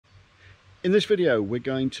In this video we're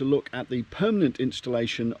going to look at the permanent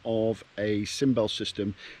installation of a Simbell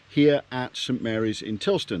system here at St Mary's in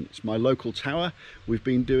Tilston. It's my local tower. We've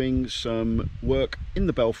been doing some work in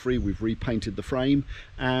the belfry, we've repainted the frame,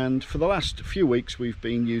 and for the last few weeks we've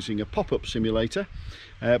been using a pop-up simulator,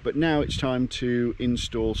 but now it's time to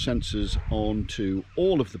install sensors onto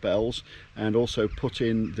all of the bells and also put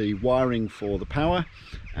in the wiring for the power,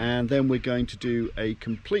 and then we're going to do a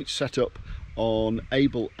complete setup on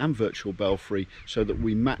Abel and Virtual Belfry so that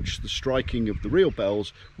we match the striking of the real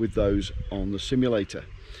bells with those on the simulator.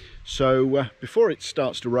 So before it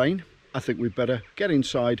starts to rain, I think we'd better get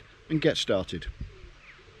inside and get started.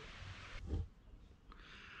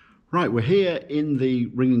 Right, we're here in the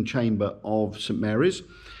ringing chamber of St Mary's.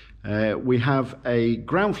 We have a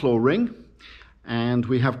ground floor ring and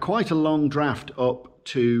we have quite a long draft up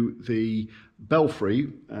to the belfry.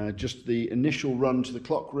 Just the initial run to the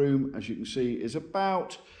clock room, as you can see, is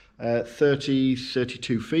about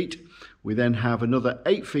 32 feet. We then have another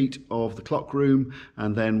 8 feet of the clock room,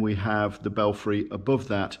 and then we have the belfry above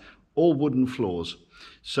that, all wooden floors.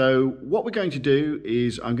 So what we're going to do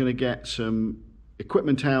is I'm going to get some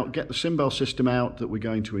equipment out, get the Simbell system out that we're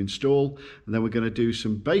going to install, and then we're going to do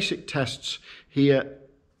some basic tests here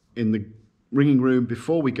in the ringing room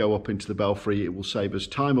before we go up into the belfry. It will save us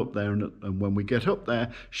time up there, and when we get up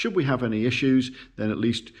there, should we have any issues, then at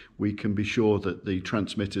least we can be sure that the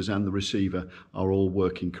transmitters and the receiver are all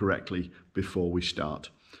working correctly before we start.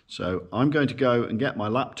 So I'm going to go and get my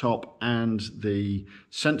laptop and the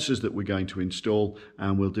sensors that we're going to install,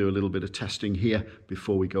 and we'll do a little bit of testing here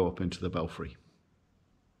before we go up into the belfry.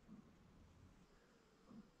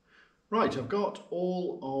 Right, I've got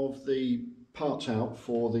all of the parts out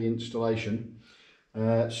for the installation.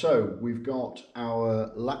 So we've got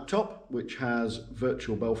our laptop, which has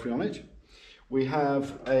Virtual Belfry on it. We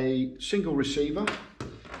have a single receiver.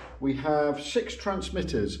 We have 6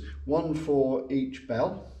 transmitters, one for each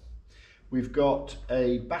bell. We've got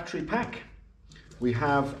a battery pack. We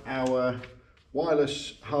have our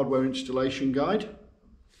wireless hardware installation guide.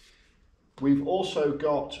 We've also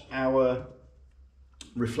got our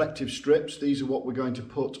reflective strips. These are what we're going to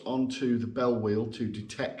put onto the bell wheel to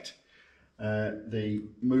detect the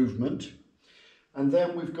movement. And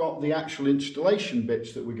then we've got the actual installation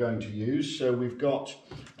bits that we're going to use. So we've got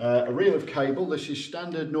a reel of cable. This is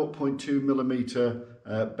standard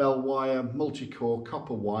 0.2mm bell wire, multi-core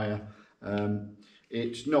copper wire.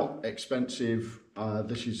 It's not expensive.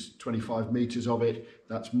 This is 25 meters of it.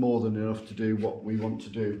 That's more than enough to do what we want to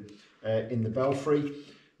do in the belfry.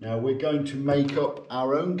 Now we're going to make up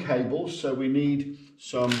our own cables, so we need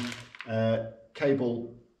some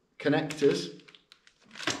cable connectors,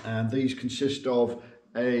 and these consist of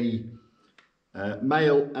a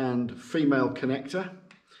male and female connector,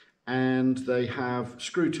 and they have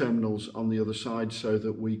screw terminals on the other side so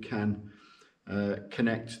that we can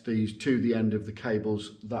connect these to the end of the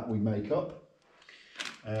cables that we make up.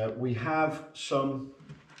 We have some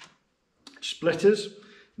splitters.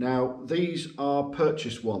 Now these are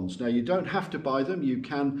purchased ones. Now you don't have to buy them, you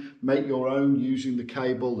can make your own using the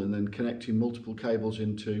cable and then connecting multiple cables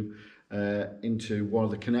into one of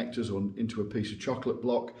the connectors or into a piece of chocolate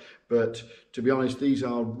block, but to be honest, these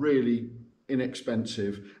are really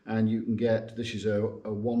inexpensive, and you can get, this is a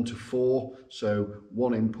 1 to 4, so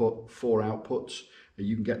 1 input, 4 outputs.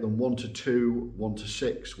 You can get them 1 to 2, 1 to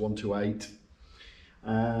 6, 1 to 8.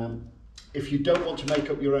 If you don't want to make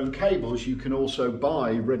up your own cables, you can also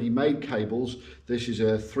buy ready-made cables. This is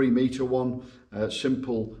a 3-meter one,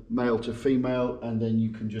 simple male to female, and then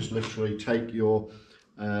you can just literally take your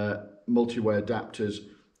multi-way adapters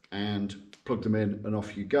and plug them in and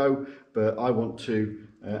off you go. But I want to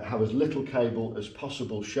have as little cable as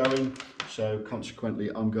possible showing, so consequently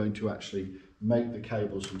I'm going to actually make the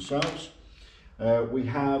cables themselves. We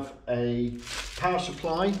have a power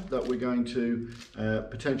supply that we're going to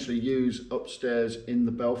potentially use upstairs in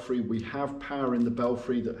the belfry. We have power in the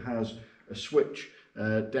belfry that has a switch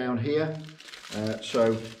down here.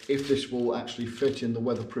 So if this will actually fit in the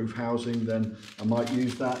weatherproof housing, then I might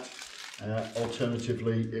use that.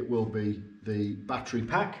 Alternatively, it will be the battery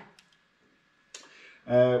pack.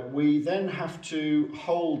 We then have to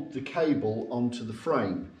hold the cable onto the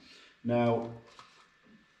frame. Now,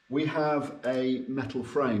 we have a metal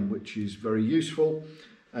frame, which is very useful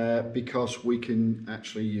because we can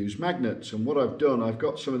actually use magnets. And what I've done, I've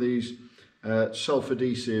got some of these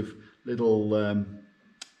self-adhesive little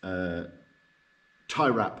tie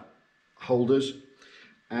wrap holders,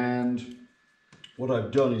 and what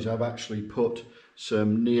I've done is I've actually put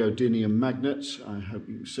some neodymium magnets, I hope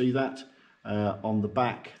you can see that, on the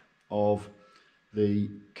back of the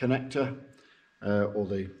connector or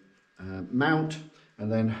the mount,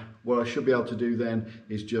 and then what I should be able to do then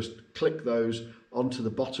is just click those onto the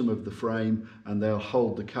bottom of the frame, and they'll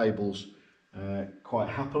hold the cables quite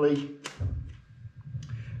happily.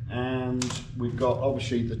 And we've got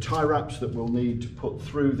obviously the tie wraps that we'll need to put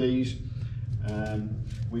through these.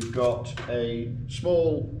 We've got a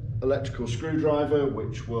small electrical screwdriver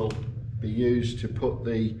which will be used to put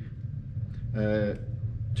the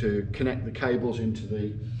to connect the cables into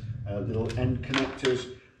the little end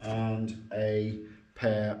connectors, and a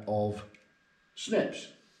pair of snips.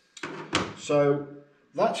 So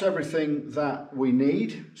that's everything that we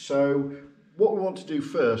need. So what we want to do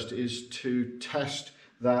first is to test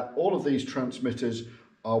that all of these transmitters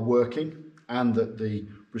are working and that the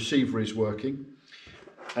receiver is working.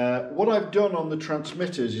 What I've done on the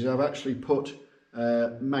transmitters is I've actually put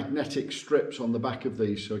magnetic strips on the back of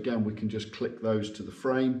these, so again we can just click those to the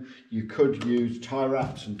frame. You could use tie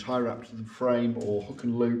wraps and tie wrap to the frame, or hook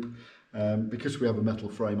and loop. Because we have a metal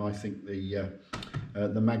frame, I think the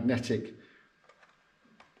magnetic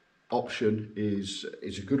option is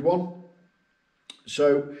a good one.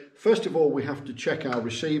 So first of all, we have to check our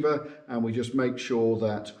receiver, and we just make sure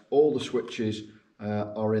that all the switches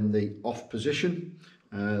are in the off position.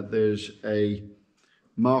 There's a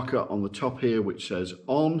marker on the top here which says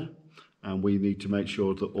on, and we need to make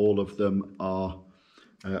sure that all of them are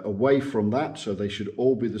away from that, so they should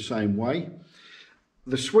all be the same way.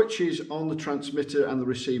 The switches on the transmitter and the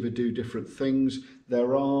receiver do different things.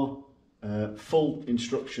 There are full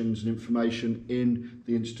instructions and information in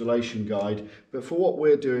the installation guide, but for what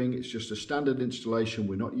we're doing, it's just a standard installation.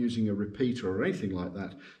 We're not using a repeater or anything like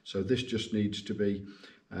that, so this just needs to be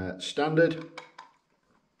standard.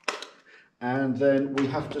 And then we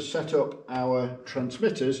have to set up our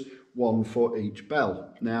transmitters, one for each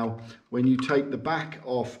bell. Now, when you take the back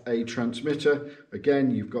off a transmitter, again,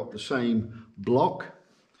 you've got the same block.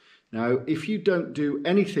 Now, if you don't do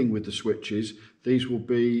anything with the switches, these will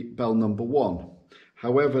be bell number 1.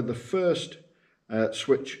 However, the first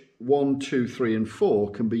switch 1, 2, 3 and 4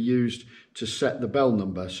 can be used to set the bell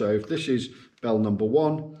number. So if this is bell number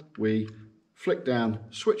 1, we flick down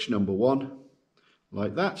switch number 1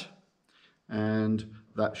 like that, and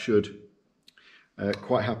that should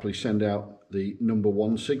quite happily send out the number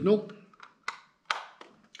 1 signal.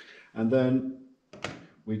 And then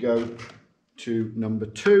we go to number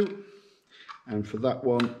 2, and for that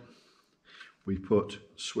one we put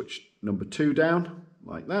switch number 2 down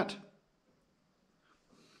like that,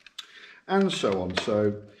 and so on.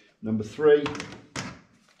 So number 3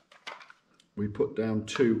 we put down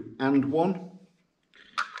 2 and 1.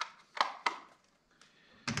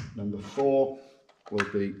 Number 4 will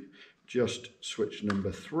be just switch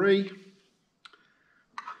number 3.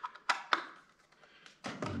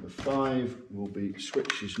 Number 5 will be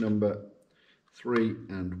switches number 3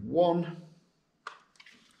 and 1.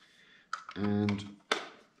 And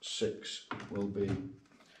 6 will be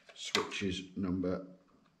switches number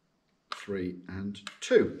 3 and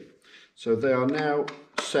 2. So they are now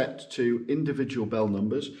set to individual bell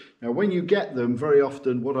numbers. Now when you get them, very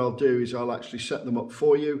often what I'll do is I'll actually set them up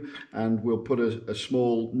for you, and we'll put a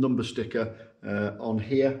small number sticker on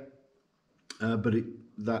here, but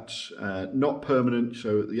that's not permanent,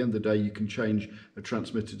 so at the end of the day you can change a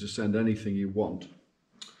transmitter to send anything you want.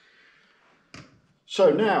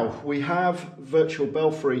 So now we have Virtual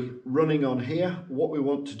Belfry running on here. What we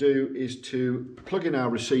want to do is to plug in our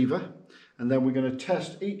receiver, and then we're going to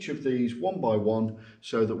test each of these one by one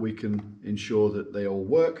so that we can ensure that they all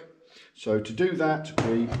work. So to do that,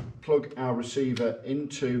 we plug our receiver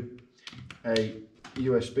into a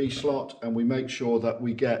USB slot, and we make sure that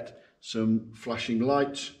we get some flashing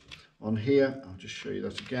lights on here. I'll just show you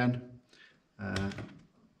that again.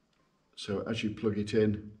 So as you plug it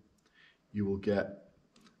in, you will get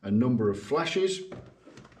a number of flashes.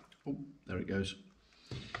 Oh, there it goes.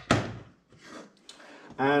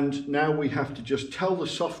 And now we have to just tell the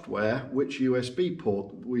software which USB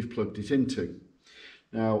port we've plugged it into.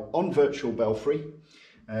 Now on Virtual Belfry,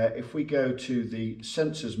 if we go to the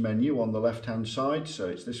sensors menu on the left hand side, so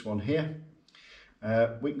it's this one here,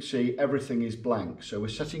 we can see everything is blank. So we're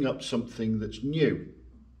setting up something that's new.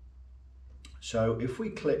 So if we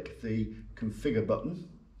click the configure button,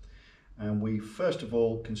 and we first of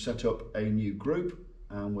all can set up a new group,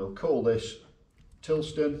 and we'll call this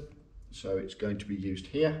Tilston, so it's going to be used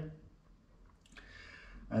here.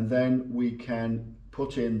 And then we can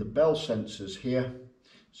put in the bell sensors here,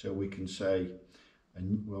 so we can say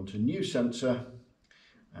we want a new sensor,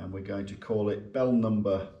 and we're going to call it bell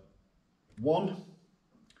number 1,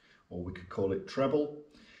 or we could call it treble.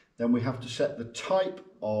 Then we have to set the type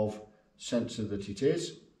of sensor that it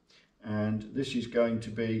is, and this is going to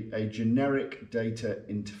be a generic data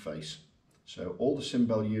interface. So all the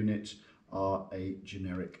Simbell units are a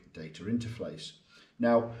generic data interface.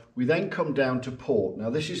 Now we then come down to port. Now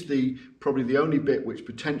this is probably the only bit which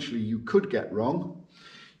potentially you could get wrong.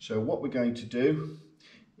 So what we're going to do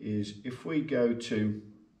is, if we go to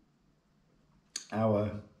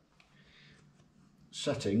our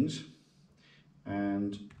settings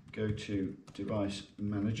and go to device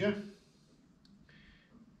manager,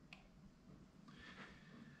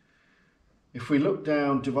 if we look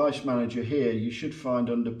down device manager here, you should find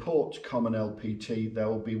under ports common LPT there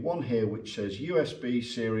will be one here which says USB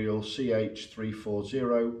serial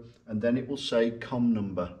CH340, and then it will say COM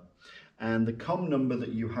number, and the COM number that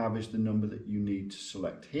you have is the number that you need to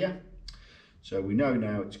select here. So we know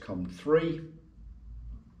now it's COM3,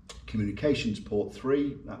 communications port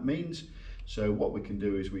 3, that means. So what we can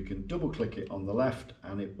do is we can double click it on the left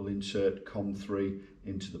and it will insert COM3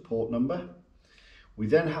 into the port number. We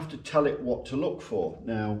then have to tell it what to look for.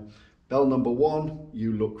 Now, bell number 1,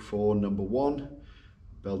 you look for number 1.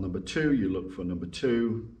 Bell number 2, you look for number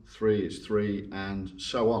 2. 3 is 3, and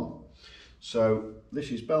so on. So this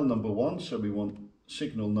is bell number 1, so we want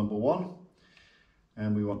signal number 1.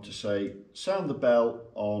 And we want to say, sound the bell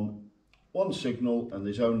on one signal, and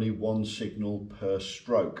there's only one signal per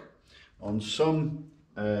stroke. On some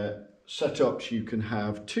setups you can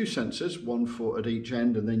have 2 sensors, one for at each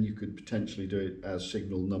end, and then you could potentially do it as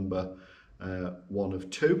signal number 1 of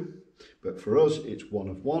 2, but for us it's 1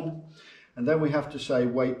 of 1. And then we have to say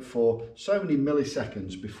wait for so many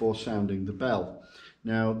milliseconds before sounding the bell.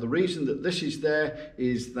 Now the reason that this is there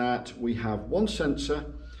is that we have one sensor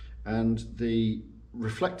and the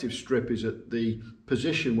reflective strip is at the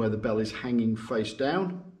position where the bell is hanging face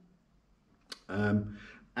down,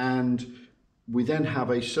 and we then have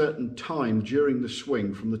a certain time during the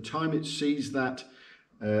swing from the time it sees that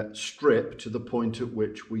strip to the point at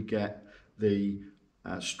which we get the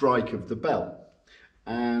strike of the bell.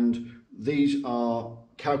 And these are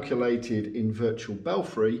calculated in Virtual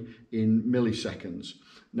Belfry in milliseconds.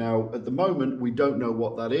 Now at the moment we don't know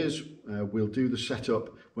what that is. We'll do the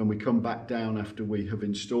setup when we come back down after we have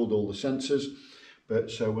installed all the sensors. But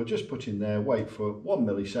so we'll just put in there, wait for 1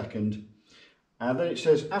 millisecond. And then it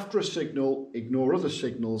says, after a signal, ignore other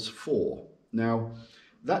signals 4. Now,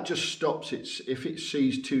 that just stops it. If it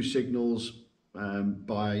sees 2 signals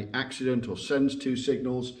by accident or sends 2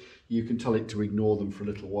 signals, you can tell it to ignore them for a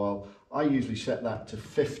little while. I usually set that to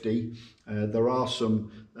 50. There are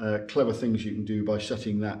some clever things you can do by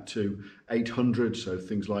setting that to 800, so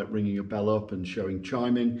things like ringing a bell up and showing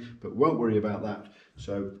chiming, but won't worry about that.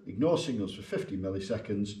 So ignore signals for 50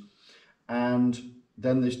 milliseconds. And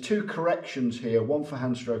then there's 2 corrections here, one for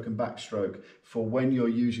handstroke and backstroke, for when you're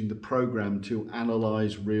using the program to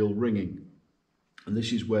analyze real ringing. And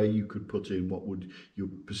this is where you could put in what would you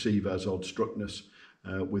perceive as odd struckness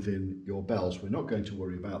within your bells. We're not going to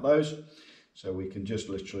worry about those. So we can just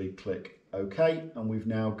literally click OK, and we've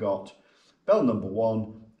now got bell number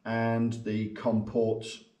 1 and the COM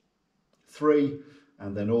ports 3,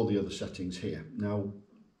 and then all the other settings here. Now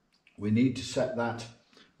we need to set that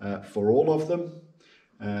for all of them.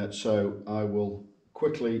 So I will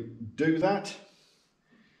quickly do that.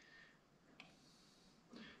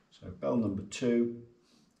 So bell number 2,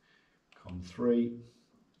 COM 3,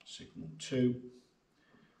 signal 2.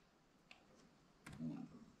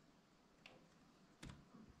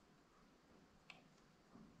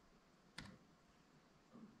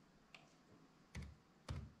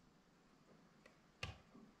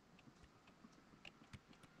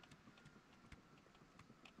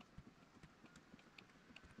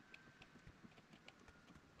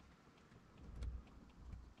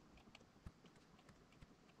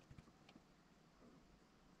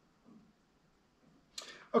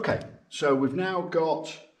 Okay, so we've now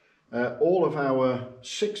got all of our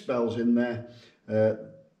 6 bells in there,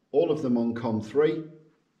 all of them on COM 3.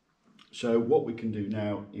 So what we can do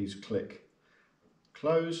now is click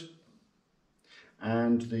close,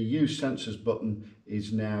 and the use sensors button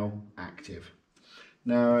is now active.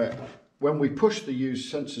 Now when we push the use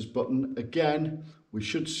sensors button again, we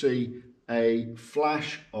should see a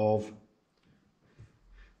flash of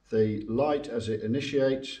the light as it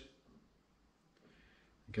initiates.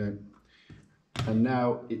 Okay, and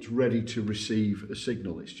now it's ready to receive a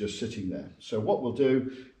signal. It's just sitting there. So what we'll do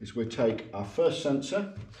is we'll take our first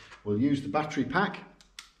sensor, we'll use the battery pack,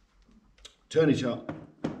 turn it up,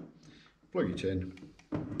 plug it in,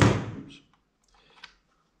 oops,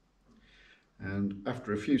 and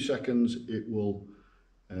after a few seconds it will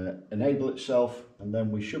enable itself, and then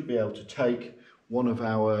we should be able to take one of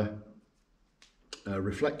our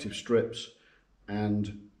reflective strips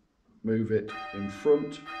and move it in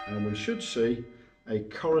front, and we should see a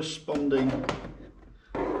corresponding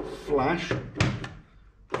flash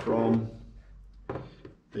from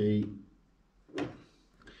the,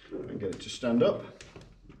 and get it to stand up.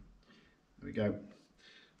 There we go.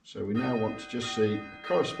 So we now want to just see a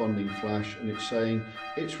corresponding flash, and it's saying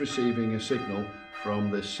it's receiving a signal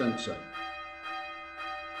from this sensor.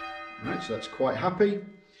 Right, so that's quite happy.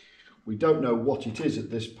 We don't know what it is at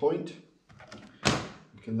this point.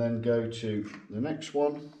 We can then go to the next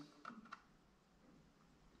one.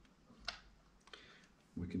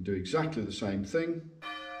 We can do exactly the same thing,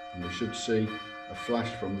 and we should see a flash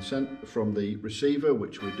from the receiver,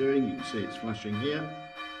 which we're doing. You can see it's flashing here.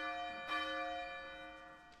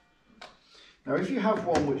 Now, if you have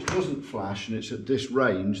one which doesn't flash and it's at this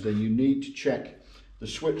range, then you need to check the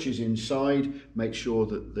switches inside, make sure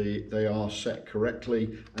that they are set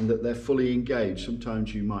correctly and that they're fully engaged.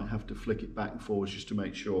 Sometimes you might have to flick it back and forwards just to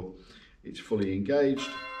make sure it's fully engaged.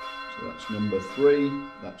 So that's number 3,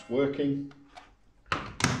 that's working.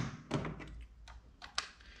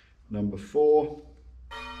 Number 4,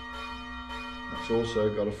 that's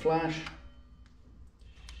also got a flash.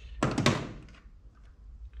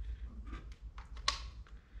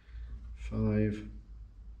 5,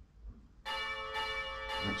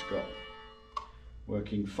 that's got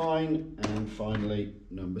working fine, and finally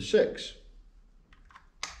number 6.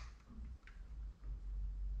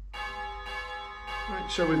 Right,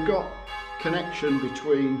 so we've got connection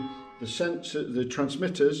between the sensor, the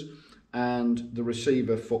transmitters and the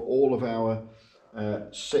receiver for all of our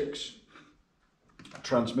 6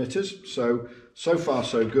 transmitters. So far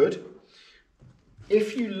so good.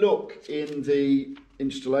 If you look in the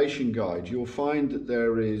installation guide, you'll find that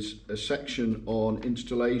there is a section on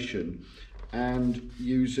installation and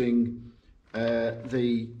using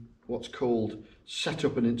the what's called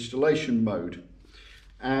setup and installation mode.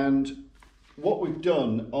 And what we've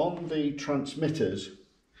done on the transmitters,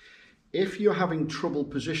 if you're having trouble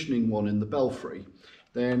positioning one in the belfry,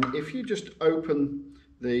 then if you just open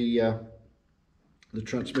the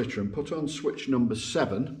transmitter and put on switch number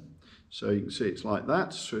 7, so you can see it's like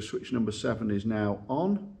that. So switch number 7 is now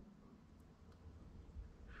on.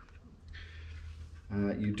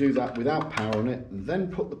 You do that without power on it, and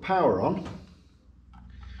then put the power on.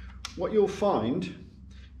 What you'll find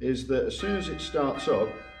is that as soon as it starts up,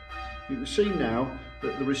 you can see now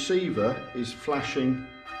that the receiver is flashing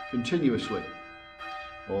continuously,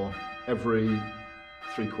 or every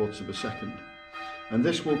 3/4 of a second. And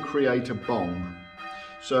this will create a bong.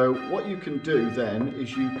 So what you can do then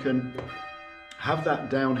is you can have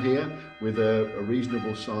that down here with a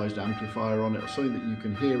reasonable sized amplifier on it, or something that you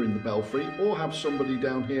can hear in the belfry, or have somebody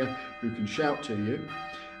down here who can shout to you,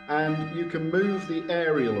 and you can move the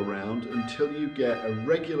aerial around until you get a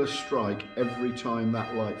regular strike every time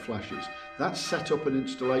that light flashes. That's set up in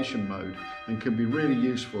installation mode and can be really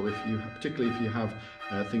useful if you, particularly if you have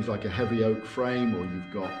things like a heavy oak frame, or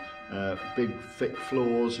you've got big thick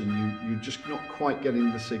floors and you're just not quite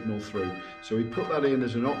getting the signal through. So we put that in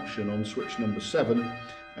as an option on switch number 7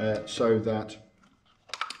 so that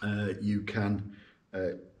you can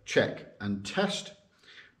check and test.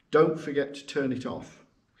 Don't forget to turn it off.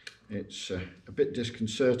 It's a bit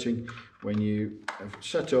disconcerting when you have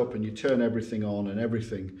set up and you turn everything on and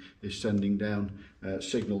everything is sending down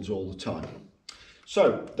signals all the time.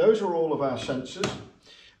 So those are all of our sensors.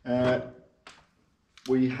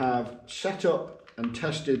 We have set up and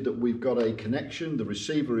tested that we've got a connection. The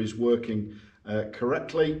receiver is working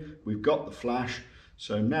correctly. We've got the flash.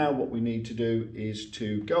 So now what we need to do is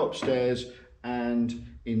to go upstairs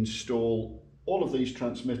and install all of these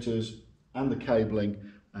transmitters and the cabling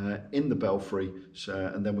in the belfry,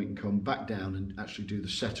 and then we can come back down and actually do the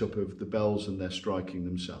setup of the bells and their striking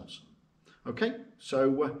themselves. Okay,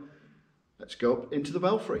 so let's go up into the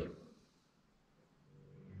belfry.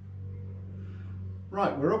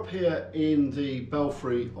 Right, we're up here in the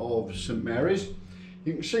belfry of St Mary's.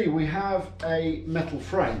 You can see we have a metal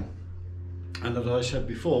frame, and as I said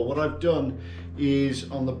before, what I've done is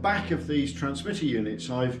on the back of these transmitter units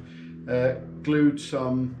I've glued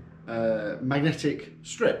some magnetic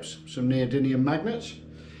strips, some neodymium magnets.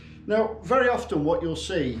 Now, very often what you'll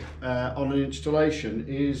see on an installation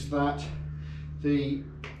is that the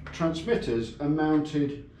transmitters are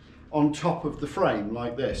mounted on top of the frame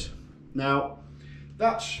like this. Now,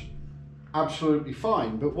 that's absolutely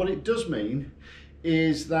fine, but what it does mean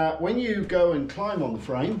is that when you go and climb on the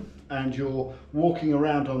frame and you're walking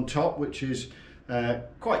around on top, which is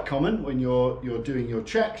quite common when you're doing your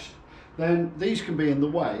checks, then these can be in the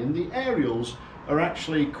way, and the aerials are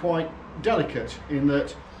actually quite delicate in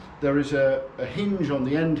that there is a hinge on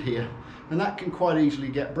the end here, and that can quite easily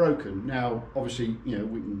get broken. Now obviously, you know,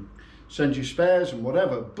 we can send you spares and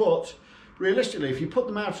whatever, but realistically, if you put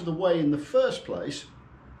them out of the way in the first place,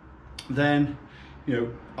 then, you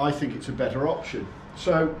know, I think it's a better option.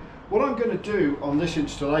 So what I'm going to do on this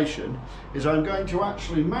installation is I'm going to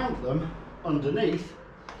actually mount them underneath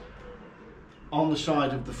on the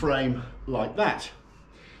side of the frame like that.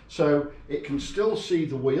 So it can still see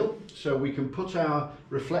the wheel, so we can put our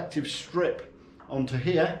reflective strip onto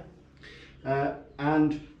here,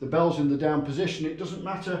 and the bell's in the down position. It doesn't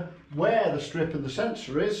matter where the strip and the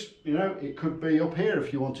sensor is, you know, it could be up here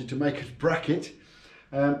if you wanted to make a bracket,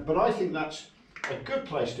 but I think that's a good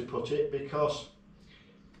place to put it because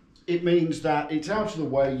it means that it's out of the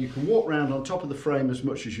way. You can walk around on top of the frame as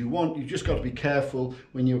much as you want. You've just got to be careful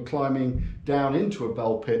when you're climbing down into a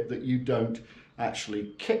bell pit that you don't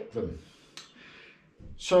actually kick them.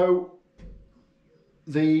 So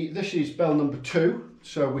this is bell number 2,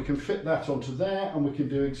 so we can fit that onto there, and we can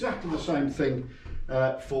do exactly the same thing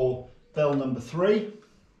for bell number 3.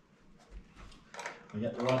 I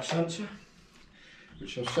get the right sensor,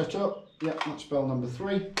 which I've set up. Yeah, that's bell number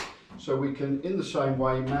 3. So we can, in the same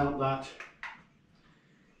way, mount that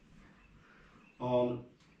on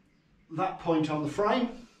that point on the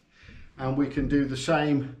frame, and we can do the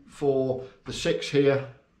same for the 6 here.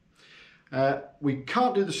 We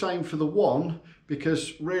can't do the same for the 1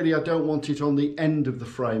 because really I don't want it on the end of the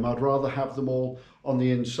frame. I'd rather have them all on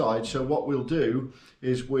the inside. So what we'll do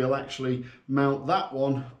is we'll actually mount that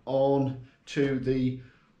one on to the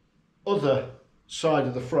other side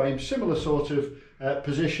of the frame, similar sort of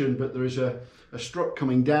position, but there is a strut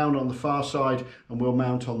coming down on the far side, and we'll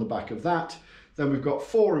mount on the back of that. Then we've got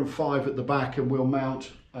 4 and 5 at the back, and we'll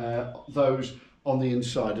mount those on the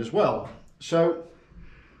inside as well. So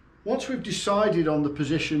once we've decided on the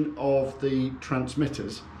position of the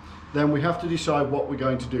transmitters, then we have to decide what we're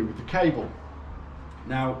going to do with the cable.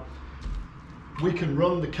 Now we can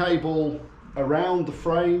run the cable around the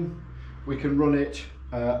frame, we can run it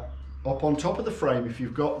up on top of the frame if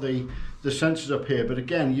you've got the sensors up here, but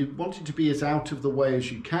again, you want it to be as out of the way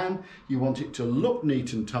as you can. You want it to look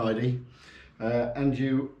neat and tidy, and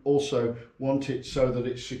you also want it so that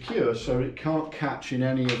it's secure, so it can't catch in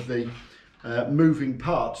any of the moving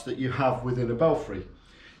parts that you have within a belfry.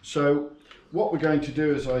 So what we're going to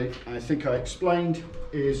do, as I think I explained,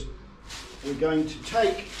 is we're going to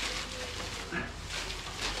take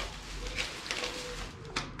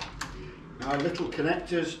our little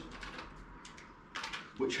connectors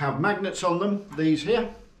which have magnets on them, these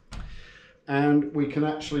here, and we can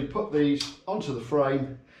actually put these onto the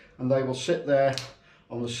frame, and they will sit there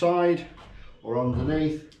on the side or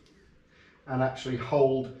underneath and actually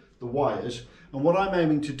hold the wires. And what I'm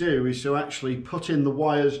aiming to do is to actually put in the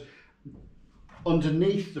wires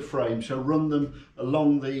underneath the frame, so run them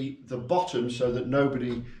along the bottom so that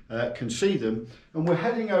nobody can see them. And we're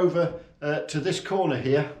heading over to this corner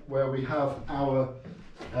here where we have our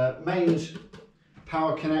mains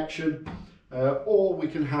power connection, or we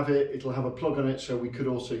can have it'll have a plug on it, so we could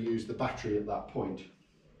also use the battery at that point.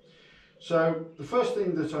 So the first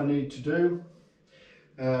thing that I need to do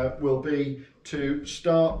will be to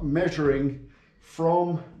start measuring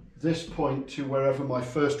from this point to wherever my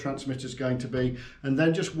first transmitter is going to be, and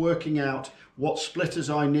then just working out what splitters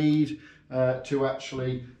I need to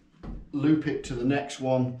actually loop it to the next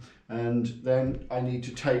one, and then I need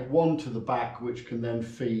to take one to the back which can then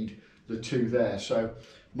feed the 2 there. So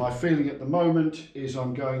my feeling at the moment is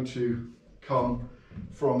I'm going to come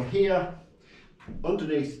from here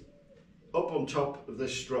underneath, up on top of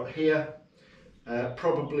this strut here,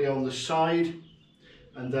 probably on the side,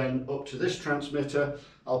 and then up to this transmitter.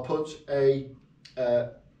 I'll put a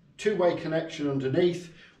 2-way connection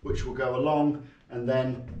underneath which will go along, and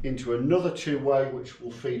then into another 2-way which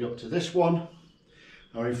will feed up to this one,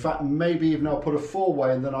 or in fact maybe even I'll put a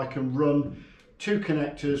 4-way, and then I can run 2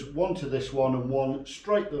 connectors, one to this one and one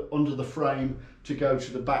straight under the frame to go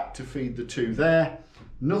to the back to feed the 2 there,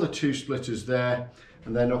 another 2 splitters there,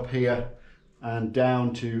 and then up here and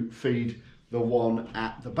down to feed the 1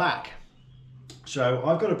 at the back. So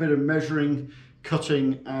I've got a bit of measuring,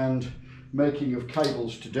 cutting and making of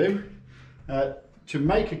cables to do. To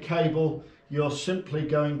make a cable, you're simply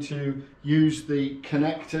going to use the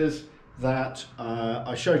connectors that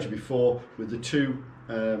I showed you before with the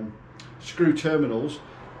 2 screw terminals.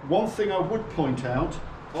 One thing I would point out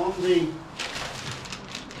on the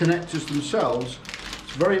connectors themselves,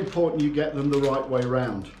 it's very important you get them the right way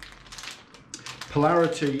around.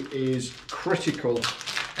 Polarity is critical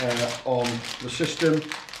on the system.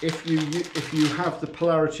 If you have the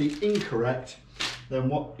polarity incorrect, then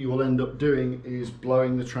what you will end up doing is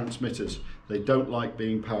blowing the transmitters. they don't like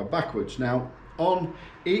being powered backwards. Now on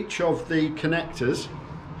each of the connectors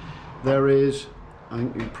there is, I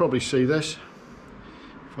think you can probably see this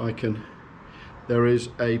if I can, there is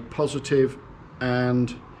a positive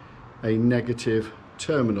and a negative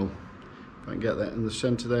terminal. If I can get that in the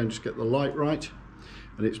center there and just get the light right,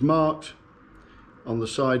 and it's marked on the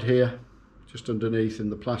side here just underneath in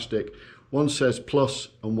the plastic. One says plus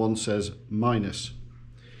and one says minus.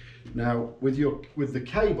 Now with the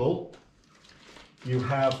cable you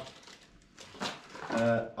have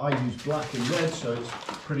I use black and red, so it's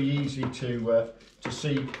pretty easy to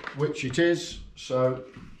see which it is. So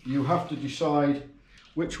you have to decide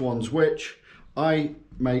which one's which. I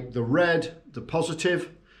make the red the positive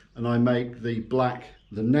and I make the black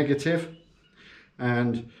the negative,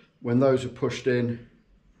 and when those are pushed in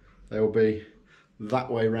they will be that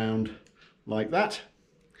way round like that.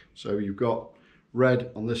 So you've got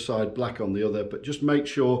red on this side, black on the other, but just make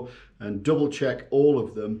sure and double check all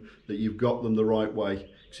of them that you've got them the right way,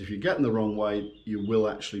 because if you get them the wrong way you will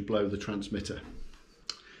actually blow the transmitter.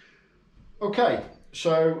 Okay,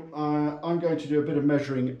 so I'm going to do a bit of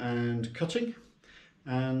measuring and cutting,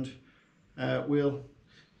 and we'll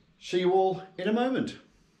see you all in a moment.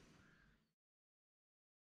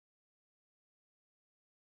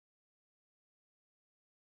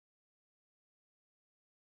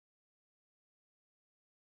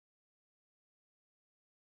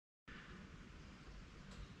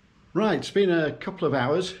 Right, it's been a couple of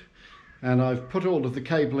hours and I've put all of the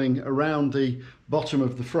cabling around the bottom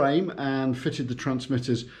of the frame and fitted the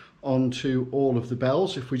transmitters onto all of the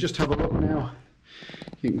bells. If we just have a look now,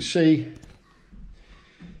 you can see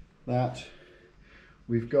that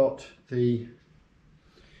we've got the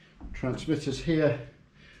transmitters here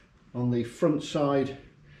on the front side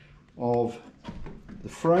of the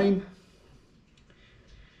frame.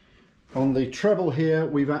 On the treble here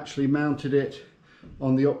we've actually mounted it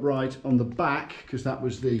on the upright on the back, because that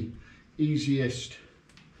was the easiest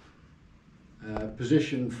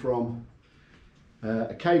position from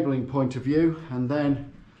a cabling point of view. And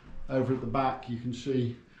then over at the back you can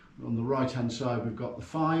see on the right hand side we've got the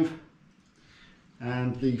 5,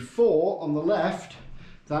 and the 4 on the left,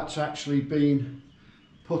 that's actually been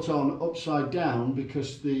put on upside down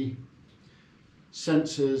because the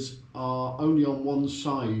sensors are only on one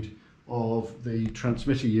side of the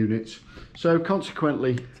transmitter units, so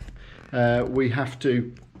consequently we have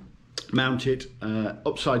to mount it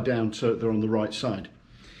upside down so that they're on the right side.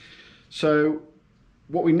 So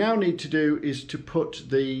what we now need to do is to put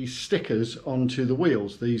the stickers onto the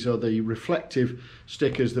wheels. These are the reflective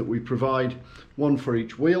stickers that we provide, one for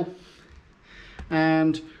each wheel,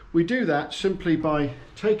 and we do that simply by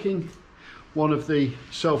taking one of the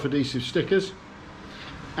self-adhesive stickers,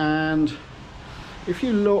 and if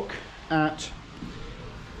you look at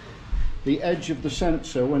the edge of the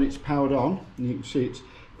sensor when it's powered on, and you can see it's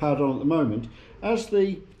powered on at the moment, as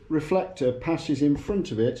the reflector passes in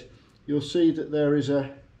front of it you'll see that there is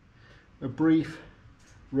a brief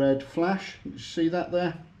red flash. You can see that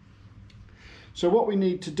there. So what we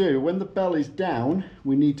need to do when the bell is down,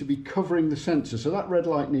 we need to be covering the sensor, so that red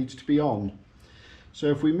light needs to be on. So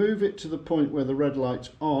if we move it to the point where the red light's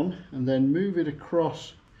on and then move it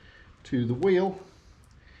across to the wheel,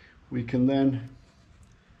 we can then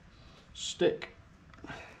stick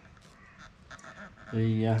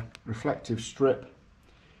the reflective strip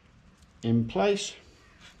in place,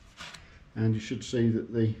 and you should see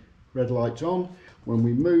that the red light's on. When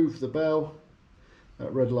we move the bell,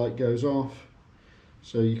 that red light goes off,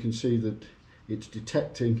 so you can see that it's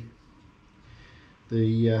detecting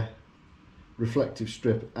the reflective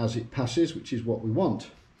strip as it passes, which is what we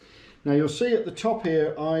want. Now you'll see at the top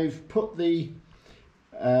here I've put the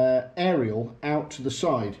aerial out to the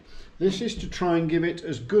side. This is to try and give it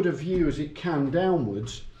as good a view as it can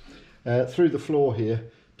downwards through the floor here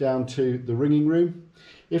down to the ringing room.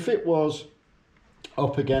 If it was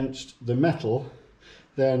up against the metal,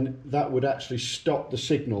 then that would actually stop the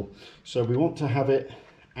signal. So we want to have it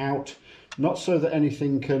out, not so that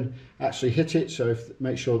anything can actually hit it, so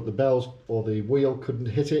make sure that the bells or the wheel couldn't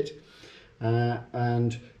hit it,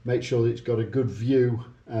 and make sure that it's got a good view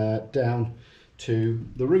down to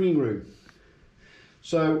the ringing room.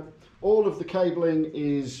 So all of the cabling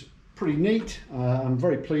is pretty neat. I'm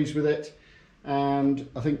very pleased with it, and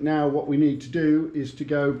I think now what we need to do is to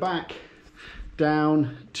go back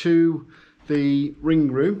down to the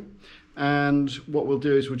ring room, and what we'll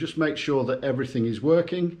do is we'll just make sure that everything is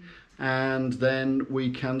working, and then we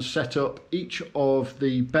can set up each of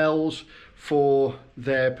the bells for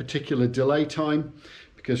their particular delay time,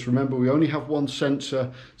 because remember we only have one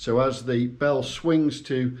sensor, so as the bell swings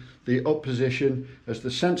to the up position, as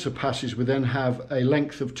the sensor passes, we then have a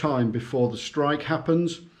length of time before the strike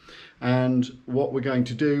happens. And what we're going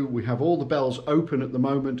to do, we have all the bells open at the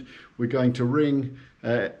moment. We're going to ring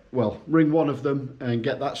one of them and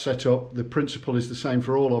get that set up. The principle is the same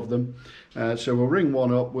for all of them. So we'll ring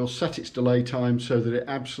one up, we'll set its delay time so that it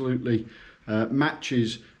absolutely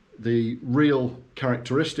matches the real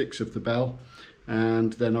characteristics of the bell,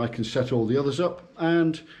 and then I can set all the others up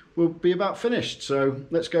and we'll be about finished. So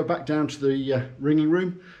let's go back down to the ringing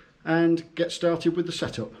room and get started with the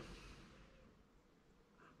setup.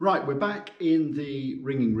 Right, we're back in the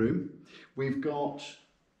ringing room. We've got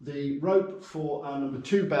the rope for our number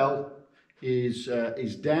 2 bell is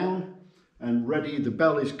down and ready. The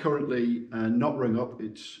bell is currently not rung up,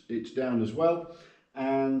 it's down as well.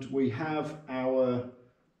 And we have our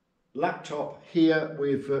laptop here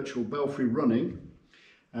with Virtual Belfry running.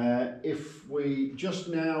 If we just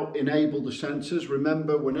now enable the sensors,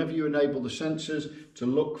 remember whenever you enable the sensors to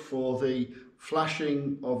look for the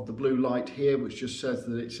flashing of the blue light here, which just says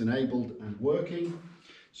that it's enabled and working.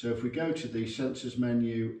 So if we go to the sensors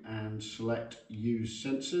menu and select use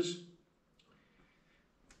sensors,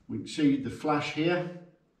 we can see the flash here,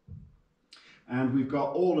 and we've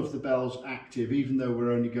got all of the bells active, even though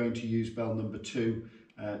we're only going to use bell number 2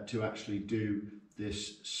 to actually do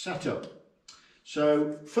this setup.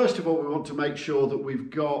 So first of all, we want to make sure that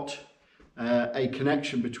we've got a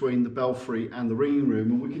connection between the belfry and the ringing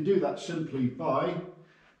room, and we can do that simply by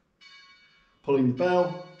pulling the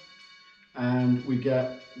bell, and we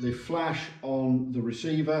get the flash on the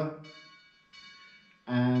receiver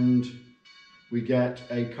and we get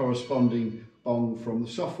a corresponding bong from the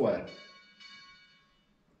software.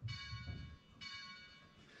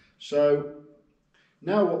 So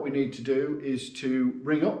now what we need to do is to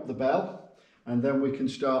ring up the bell, and then we can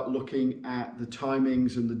start looking at the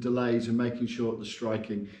timings and the delays and making sure that the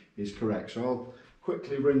striking is correct. So I'll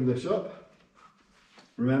quickly ring this up.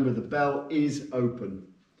 Remember, the bell is open.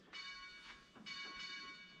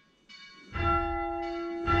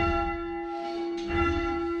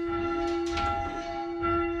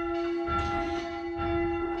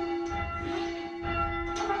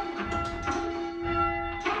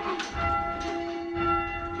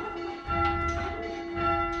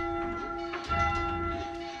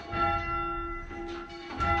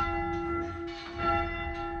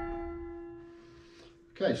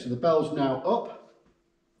 Okay, so the bell's now up.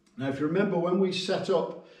 Now if you remember, when we set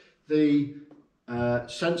up the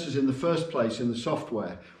sensors in the first place in the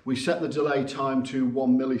software, we set the delay time to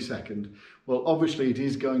 1 millisecond. Well, obviously it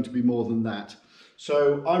is going to be more than that.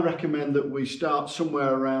 So I recommend that we start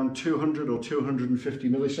somewhere around 200 or 250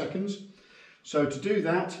 milliseconds. So to do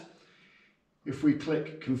that, if we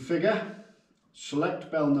click Configure,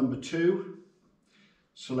 select bell number 2,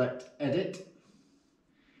 select Edit,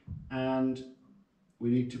 and we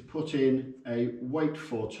need to put in a wait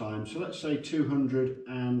for time. So let's say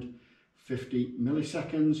 250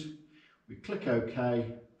 milliseconds. We click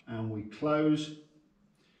OK and we close.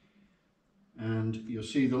 And you'll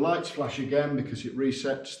see the lights flash again because it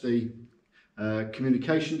resets the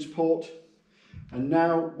communications port. And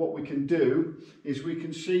now what we can do is we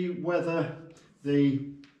can see whether the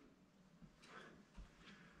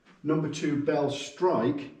number 2 bell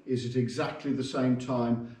strike is at exactly the same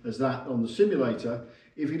time as that on the simulator.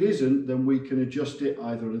 If it isn't, then we can adjust it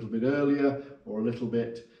either a little bit earlier or a little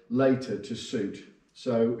bit later to suit.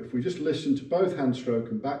 So if we just listen to both hand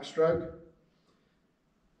stroke and backstroke.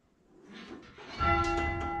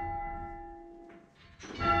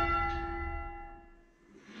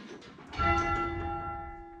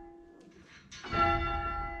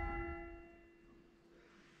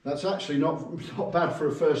 That's actually not bad for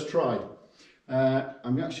a first try.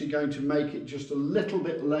 I'm actually going to make it just a little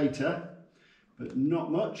bit later, but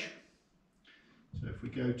not much. So if we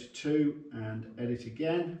go to 2 and edit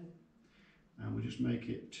again, and we'll just make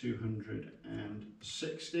it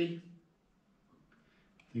 260. I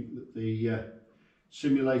think that the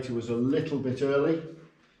simulator was a little bit early,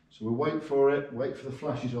 so we'll wait for it, wait for the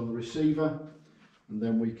flashes on the receiver, and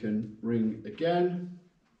then we can ring again.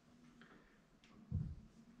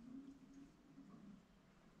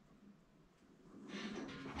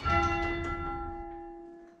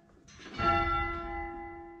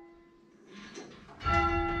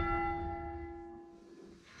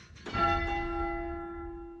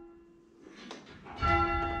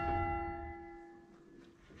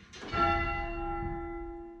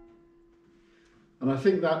 And I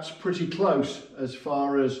think that's pretty close as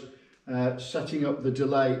far as setting up the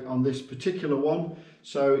delay on this particular one.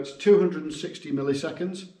 So it's 260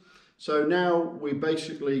 milliseconds. So now we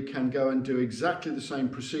basically can go and do exactly the same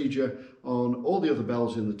procedure on all the other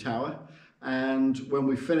bells in the tower, and when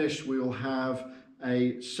we finish we will have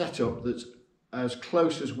a setup that's as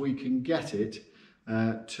close as we can get it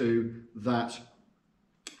to that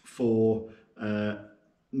for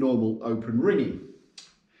normal open ringing.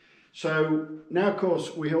 So now of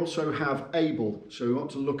course we also have Abel, so we want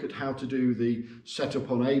to look at how to do the setup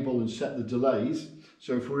on Abel and set the delays.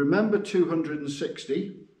 So if we remember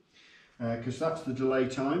 260, because that's the delay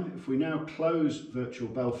time, if we now close Virtual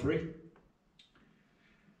Belfry,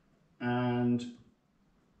 and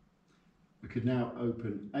we could now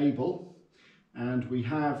open Abel, and we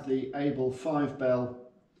have the Abel 5 bell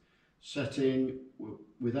setting.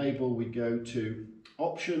 With Abel we go to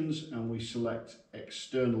options and we select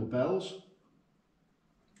external bells,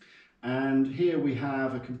 and here we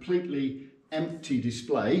have a completely empty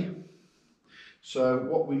display. So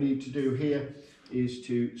what we need to do here is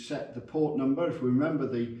to set the port number. If we remember,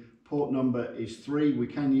 the port number is 3. We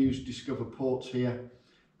can use discover ports here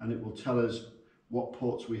and it will tell us what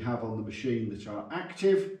ports we have on the machine that are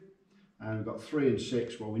active, and we've got 3 and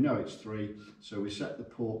 6. Well, we know it's 3, so we set the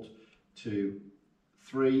port to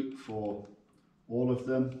 3 for all of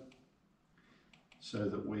them so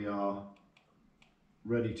that we are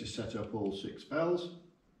ready to set up all 6 bells.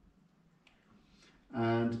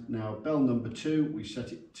 And now bell number 2, we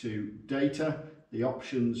set it to data. The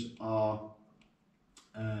options are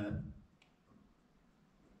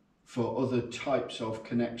for other types of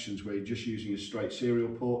connections where you're just using a straight serial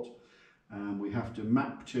port, and we have to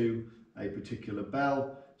map to a particular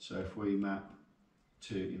bell. So if we map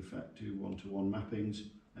to, in fact, do one-to-one mappings,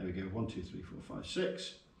 there we go, 1, 2, 3, 4, 5,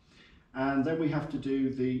 6, and then we have to do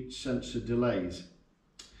the sensor delays.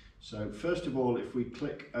 So first of all, if we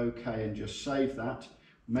click OK and just save that,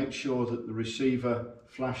 make sure that the receiver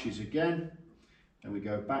flashes again, then we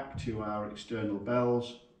go back to our external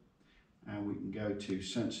bells and we can go to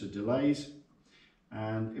sensor delays,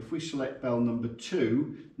 and if we select bell number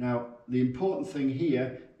 2, now the important thing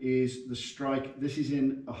here is the strike. This is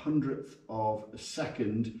in 100th of a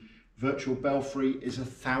second. Virtual Belfry is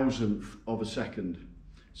 1,000th of a second,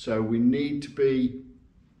 so we need to be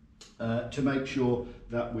to make sure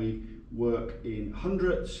that we work in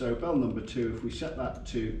hundredths. So bell number 2, if we set that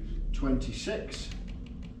to 26,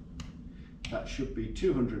 that should be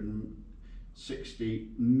 260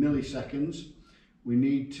 milliseconds. We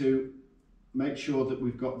need to make sure that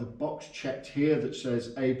we've got the box checked here that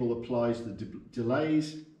says Abel applies the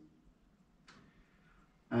delays,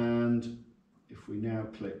 and if we now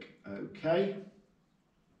click OK,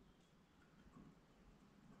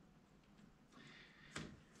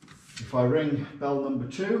 if I ring bell number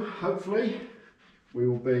 2, hopefully we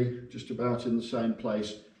will be just about in the same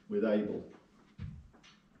place with Abel.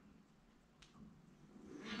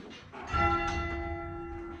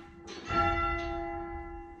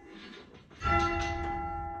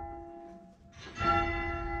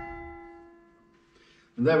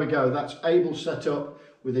 And there we go, that's Abel set up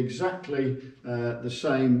with exactly the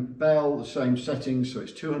same bell, the same settings, so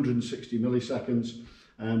it's 260 milliseconds,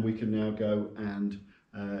 and we can now go and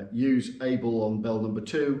use Abel on bell number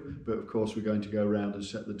 2, but of course we're going to go around and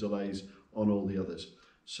set the delays on all the others.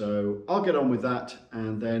 So I'll get on with that,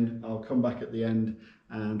 and then I'll come back at the end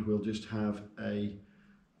and we'll just have a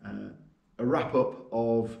wrap up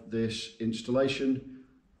of this installation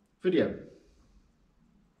video.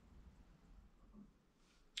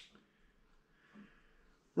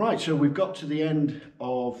 Right, so we've got to the end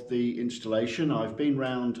of the installation. I've been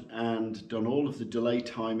round and done all of the delay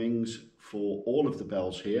timings for all of the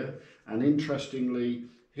bells here, and interestingly,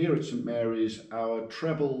 here at St Mary's our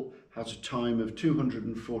treble has a time of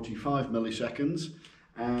 245 milliseconds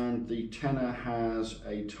and the tenor has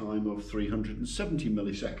a time of 370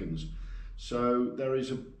 milliseconds. So there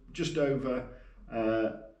is just over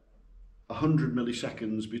 100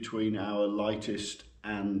 milliseconds between our lightest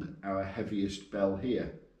and our heaviest bell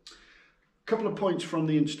here. A couple of points from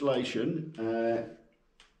the installation.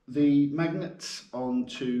 The magnets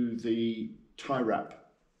onto the tie wrap,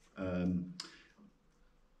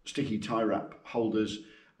 sticky tie wrap holders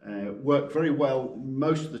work very well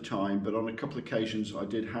most of the time, but on a couple of occasions I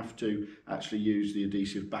did have to actually use the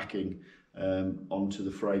adhesive backing onto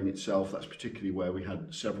the frame itself. That's particularly where we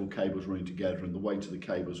had several cables running together and the weight of the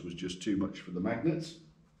cables was just too much for the magnets.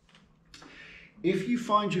 If you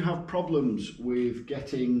find you have problems with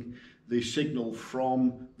getting the signal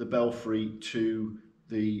from the belfry to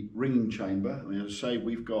the ringing chamber, I mean, as I say,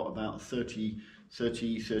 we've got about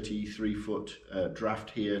 33 foot draft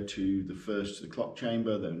here to the clock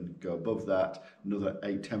chamber, then go above that, another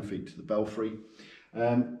 8-10 feet to the belfry.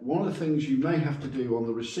 One of the things you may have to do on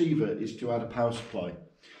the receiver is to add a power supply.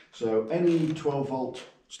 So any 12 volt,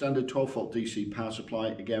 standard 12 volt DC power supply,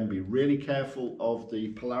 again, be really careful of the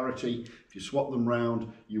polarity. If you swap them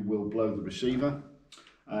round, you will blow the receiver.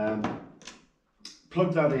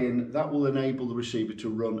 Plug that in, that will enable the receiver to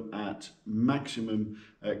run at maximum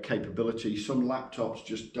capability. Some laptops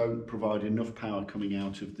just don't provide enough power coming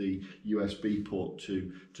out of the USB port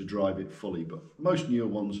to drive it fully, but most newer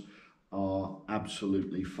ones are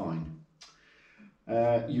absolutely fine.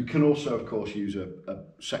 You can also, of course, use a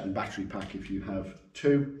second battery pack if you have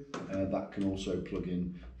two. That can also plug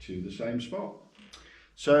in to the same spot.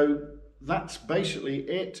 So that's basically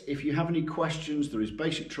it. If you have any questions, there is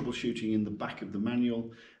basic troubleshooting in the back of the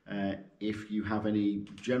manual. If you have any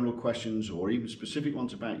general questions or even specific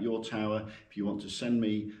ones about your tower, if you want to send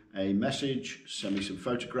me a message, send me some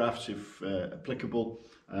photographs if applicable,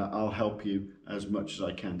 I'll help you as much as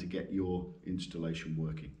I can to get your installation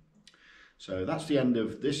working. So that's the end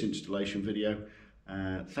of this installation video.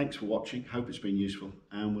 Thanks for watching, hope it's been useful,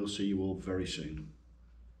 and we'll see you all very soon.